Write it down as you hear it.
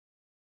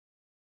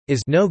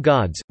Is "No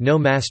Gods, No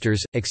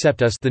Masters,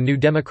 Except Us" the New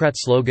Democrat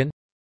slogan?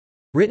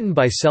 Written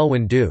by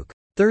Selwyn Duke.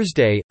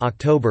 Thursday,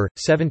 October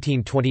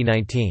 17,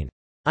 2019.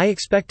 I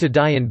expect to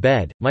die in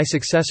bed, my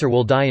successor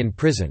will die in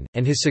prison,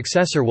 and his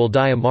successor will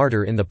die a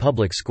martyr in the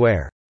public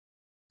square.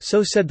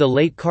 So said the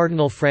late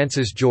Cardinal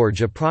Francis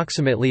George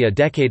approximately a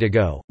decade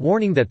ago,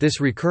 warning that this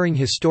recurring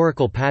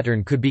historical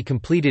pattern could be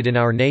completed in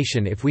our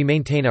nation if we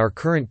maintain our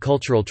current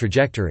cultural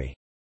trajectory.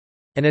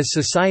 And as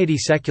society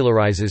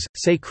secularizes,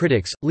 say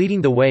critics,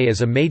 leading the way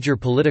as a major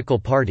political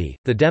party,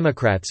 the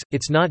Democrats,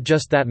 it's not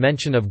just that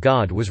mention of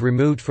God was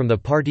removed from the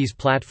party's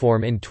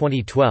platform in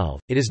 2012,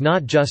 it is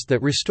not just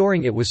that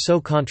restoring it was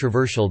so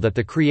controversial that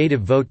the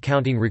creative vote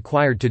counting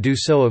required to do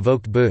so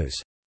evoked boos.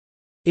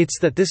 It's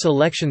that this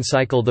election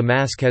cycle the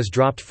mask has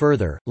dropped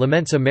further,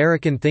 laments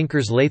American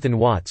thinkers Lathan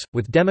Watts,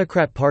 with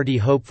Democrat Party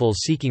hopefuls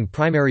seeking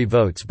primary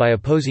votes by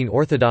opposing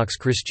Orthodox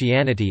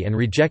Christianity and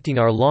rejecting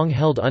our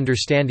long-held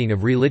understanding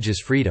of religious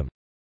freedom.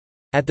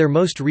 At their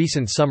most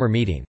recent summer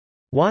meeting,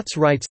 Watts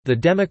writes, the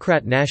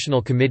Democrat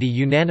National Committee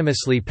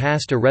unanimously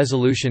passed a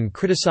resolution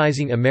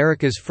criticizing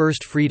America's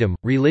first freedom,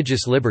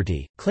 religious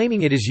liberty,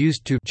 claiming it is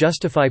used to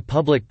justify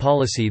public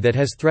policy that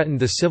has threatened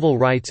the civil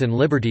rights and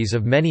liberties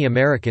of many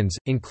Americans,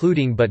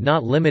 including but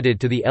not limited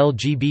to the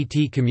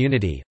LGBT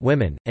community,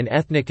 women, and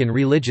ethnic and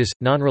religious,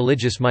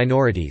 non-religious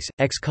minorities.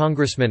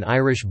 Ex-Congressman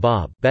Irish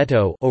Bob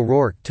Beto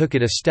O'Rourke took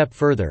it a step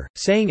further,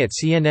 saying at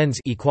CNN's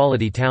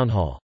Equality Town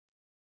Hall,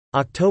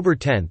 October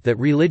 10 that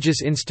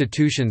religious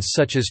institutions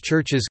such as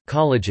churches,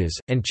 colleges,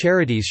 and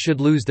charities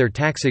should lose their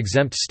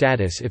tax-exempt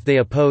status if they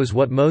oppose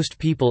what most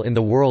people in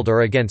the world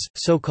are against,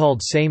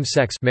 so-called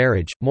same-sex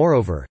marriage.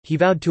 Moreover, he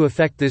vowed to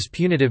effect this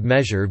punitive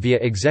measure via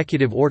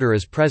executive order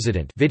as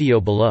president. Video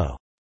below.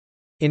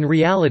 In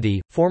reality,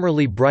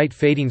 formerly bright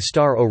fading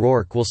star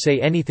O'Rourke will say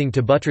anything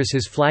to buttress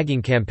his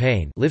flagging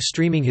campaign. Live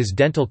streaming his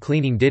dental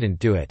cleaning didn't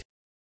do it.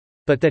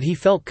 But that he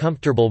felt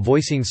comfortable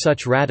voicing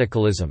such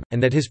radicalism,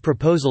 and that his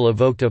proposal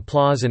evoked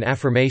applause and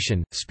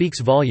affirmation,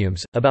 speaks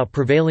volumes, about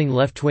prevailing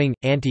left-wing,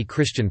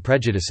 anti-Christian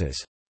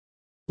prejudices.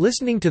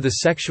 Listening to the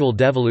sexual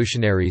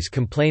devolutionaries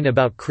complain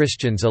about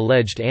Christians'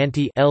 alleged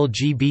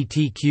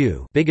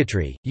anti-LGBTQ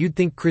bigotry, you'd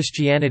think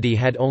Christianity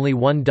had only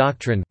one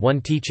doctrine,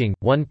 one teaching,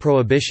 one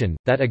prohibition,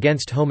 that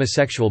against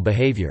homosexual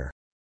behavior.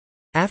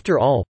 After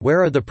all,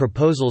 where are the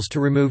proposals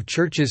to remove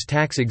churches'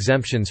 tax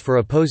exemptions for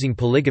opposing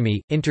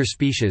polygamy,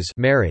 interspecies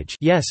marriage?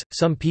 Yes,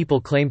 some people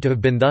claim to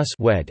have been thus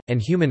wed,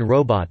 and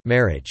human-robot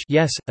marriage.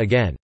 Yes,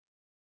 again.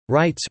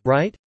 Rights,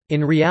 right?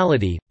 In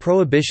reality,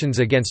 prohibitions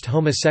against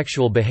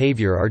homosexual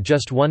behavior are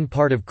just one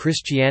part of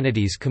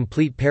Christianity's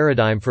complete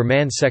paradigm for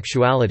man's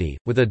sexuality,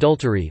 with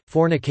adultery,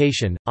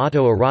 fornication,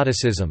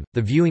 autoeroticism,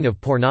 the viewing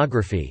of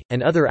pornography,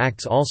 and other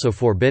acts also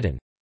forbidden.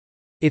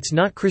 It's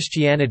not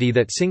Christianity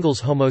that singles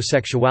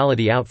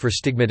homosexuality out for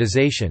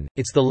stigmatization,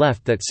 it's the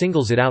left that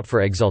singles it out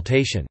for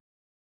exaltation.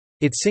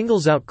 It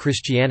singles out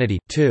Christianity,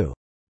 too.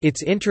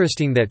 It's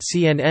interesting that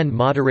CNN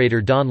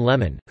moderator Don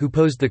Lemon, who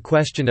posed the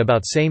question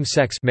about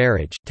same-sex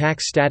marriage,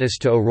 tax status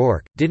to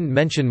O'Rourke, didn't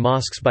mention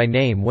mosques by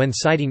name when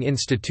citing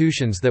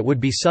institutions that would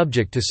be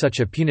subject to such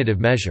a punitive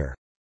measure.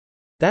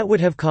 That would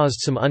have caused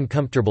some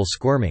uncomfortable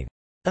squirming.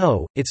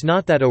 Oh, it's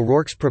not that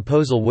O'Rourke's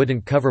proposal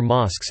wouldn't cover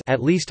mosques,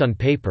 at least on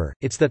paper,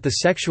 it's that the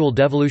sexual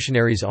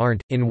devolutionaries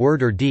aren't, in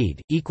word or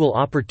deed, equal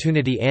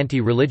opportunity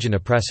anti-religion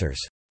oppressors.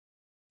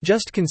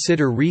 Just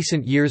consider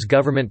recent years'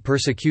 government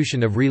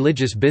persecution of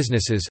religious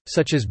businesses,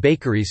 such as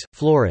bakeries,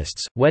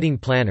 florists, wedding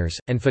planners,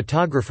 and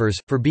photographers,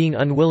 for being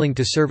unwilling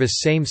to service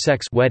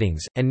same-sex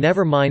weddings, and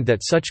never mind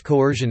that such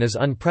coercion is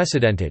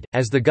unprecedented,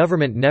 as the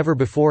government never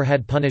before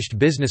had punished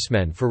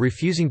businessmen for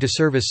refusing to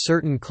service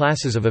certain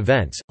classes of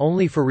events,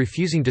 only for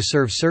refusing to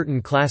serve certain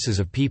classes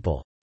of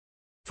people.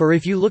 For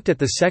if you looked at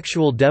the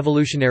sexual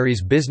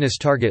devolutionaries' business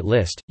target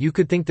list, you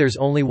could think there's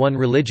only one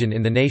religion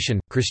in the nation,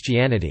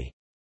 Christianity.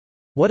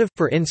 What of,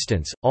 for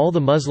instance, all the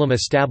Muslim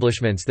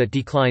establishments that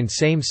decline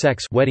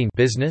same-sex wedding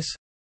business?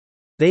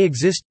 They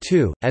exist,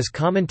 too, as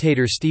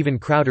commentator Stephen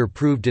Crowder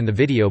proved in the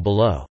video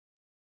below.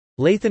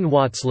 Lathan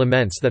Watts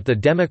laments that the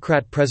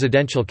Democrat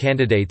presidential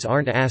candidates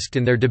aren't asked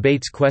in their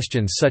debates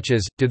questions such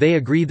as, do they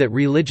agree that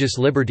religious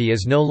liberty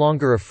is no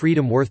longer a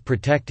freedom worth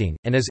protecting,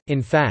 and is,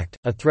 in fact,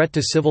 a threat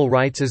to civil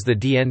rights as the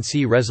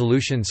DNC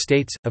resolution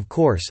states? Of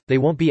course, they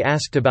won't be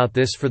asked about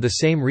this for the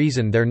same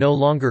reason they're no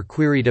longer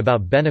queried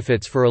about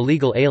benefits for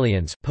illegal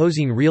aliens.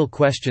 Posing real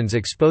questions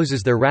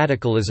exposes their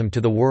radicalism to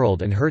the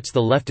world and hurts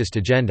the leftist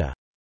agenda.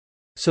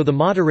 So the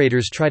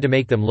moderators try to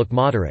make them look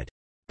moderate.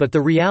 But the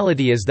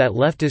reality is that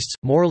leftists,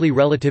 morally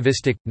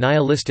relativistic,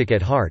 nihilistic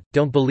at heart,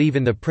 don't believe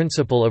in the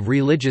principle of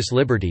religious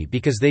liberty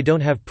because they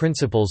don't have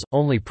principles,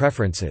 only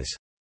preferences.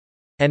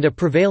 And a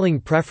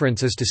prevailing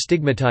preference is to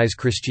stigmatize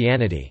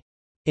Christianity.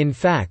 In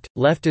fact,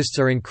 leftists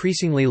are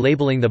increasingly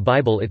labeling the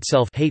Bible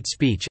itself hate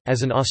speech,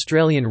 as an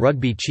Australian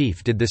rugby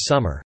chief did this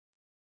summer.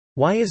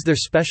 Why is there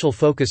special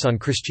focus on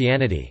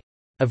Christianity?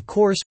 Of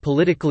course,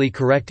 politically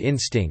correct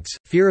instincts,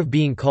 fear of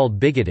being called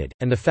bigoted,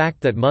 and the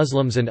fact that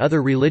Muslims and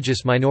other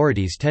religious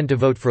minorities tend to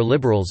vote for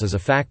liberals is a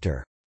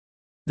factor.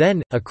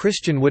 Then, a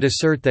Christian would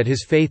assert that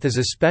his faith is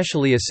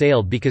especially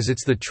assailed because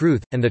it's the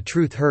truth, and the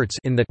truth hurts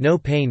in the no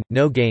pain,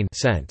 no gain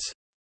sense.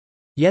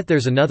 Yet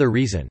there's another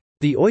reason.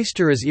 The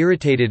oyster is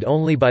irritated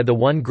only by the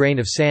one grain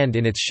of sand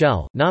in its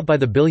shell, not by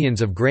the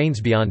billions of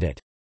grains beyond it.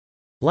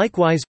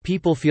 Likewise,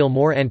 people feel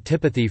more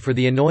antipathy for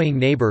the annoying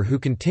neighbor who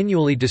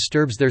continually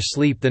disturbs their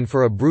sleep than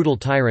for a brutal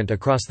tyrant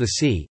across the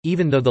sea,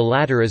 even though the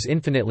latter is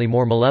infinitely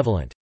more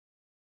malevolent.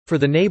 For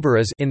the neighbor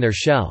is in their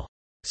shell.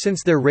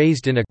 Since they're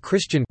raised in a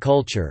Christian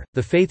culture,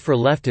 the faith for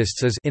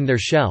leftists is in their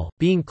shell,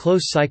 being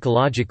close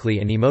psychologically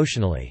and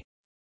emotionally.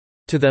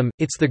 To them,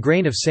 it's the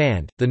grain of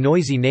sand, the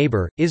noisy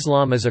neighbor.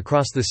 Islam is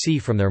across the sea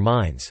from their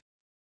minds.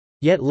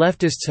 Yet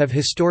leftists have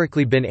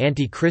historically been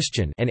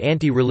anti-Christian and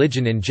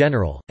anti-religion in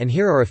general, and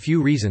here are a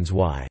few reasons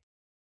why.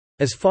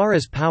 As far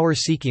as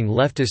power-seeking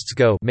leftists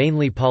go,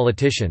 mainly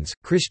politicians,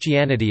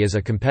 Christianity is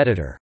a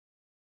competitor.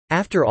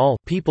 After all,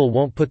 people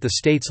won't put the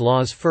state's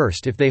laws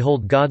first if they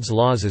hold God's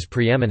laws as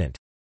preeminent.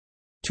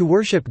 To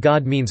worship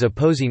God means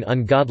opposing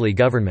ungodly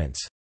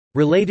governments.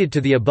 Related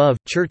to the above,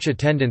 church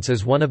attendance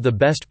is one of the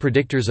best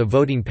predictors of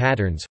voting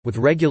patterns, with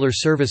regular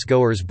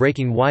service-goers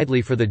breaking widely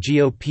for the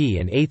GOP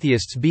and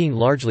atheists being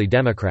largely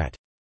Democrat.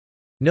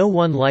 No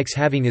one likes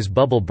having his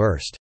bubble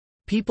burst.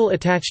 People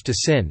attached to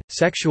sin,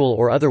 sexual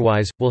or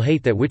otherwise, will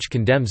hate that which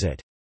condemns it.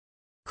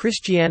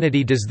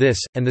 Christianity does this,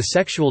 and the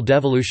sexual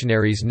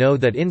devolutionaries know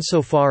that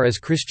insofar as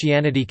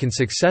Christianity can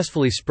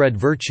successfully spread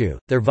virtue,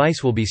 their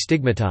vice will be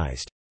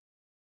stigmatized.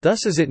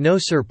 Thus is it no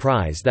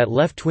surprise that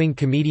left-wing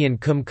comedian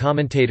cum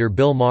commentator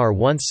Bill Maher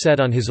once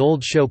said on his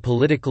old show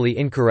Politically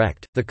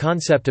Incorrect, "The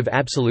concept of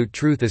absolute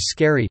truth is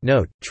scary.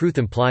 Note, truth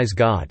implies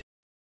God.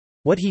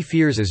 What he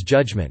fears is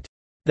judgment.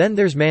 Then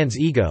there's man's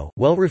ego,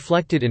 well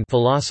reflected in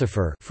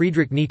philosopher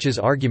Friedrich Nietzsche's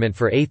argument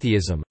for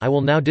atheism, I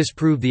will now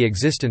disprove the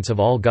existence of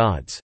all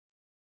gods.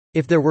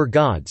 If there were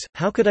gods,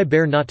 how could I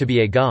bear not to be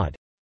a god?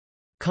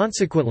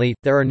 Consequently,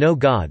 there are no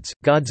gods.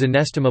 God's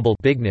inestimable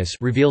bigness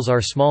reveals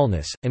our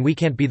smallness, and we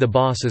can't be the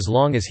boss as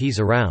long as he's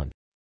around.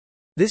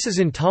 This is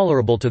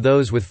intolerable to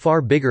those with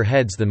far bigger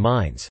heads than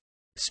minds.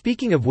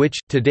 Speaking of which,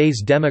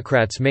 today's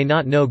Democrats may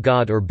not know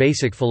God or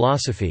basic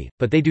philosophy,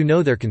 but they do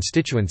know their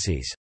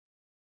constituencies.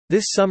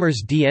 This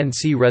summer's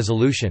DNC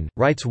resolution,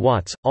 writes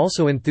Watts,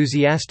 also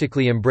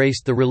enthusiastically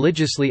embraced the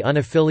religiously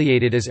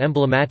unaffiliated as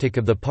emblematic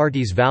of the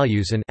party's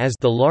values and as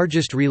the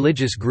largest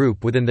religious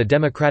group within the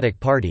Democratic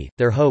Party.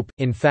 Their hope,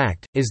 in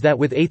fact, is that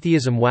with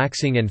atheism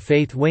waxing and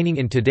faith waning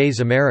in today's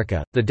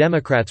America, the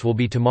Democrats will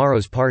be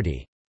tomorrow's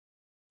party.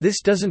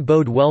 This doesn't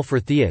bode well for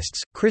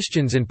theists,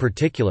 Christians in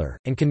particular,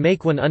 and can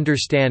make one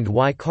understand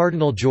why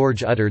Cardinal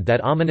George uttered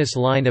that ominous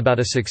line about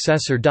a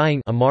successor dying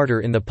a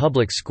martyr in the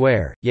public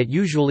square, yet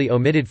usually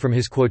omitted from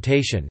his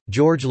quotation.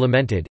 George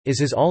lamented, is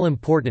his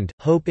all-important,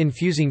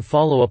 hope-infusing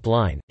follow-up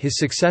line, his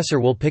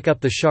successor will pick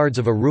up the shards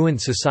of a ruined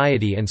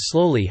society and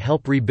slowly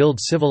help rebuild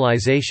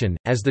civilization,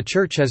 as the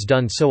Church has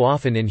done so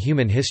often in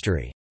human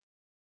history.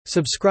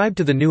 Subscribe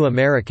to The New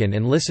American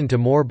and listen to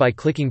more by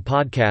clicking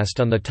podcast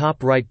on the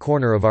top right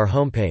corner of our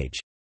homepage.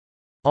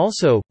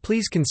 Also,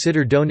 please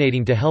consider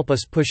donating to help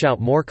us push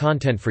out more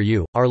content for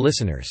you, our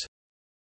listeners.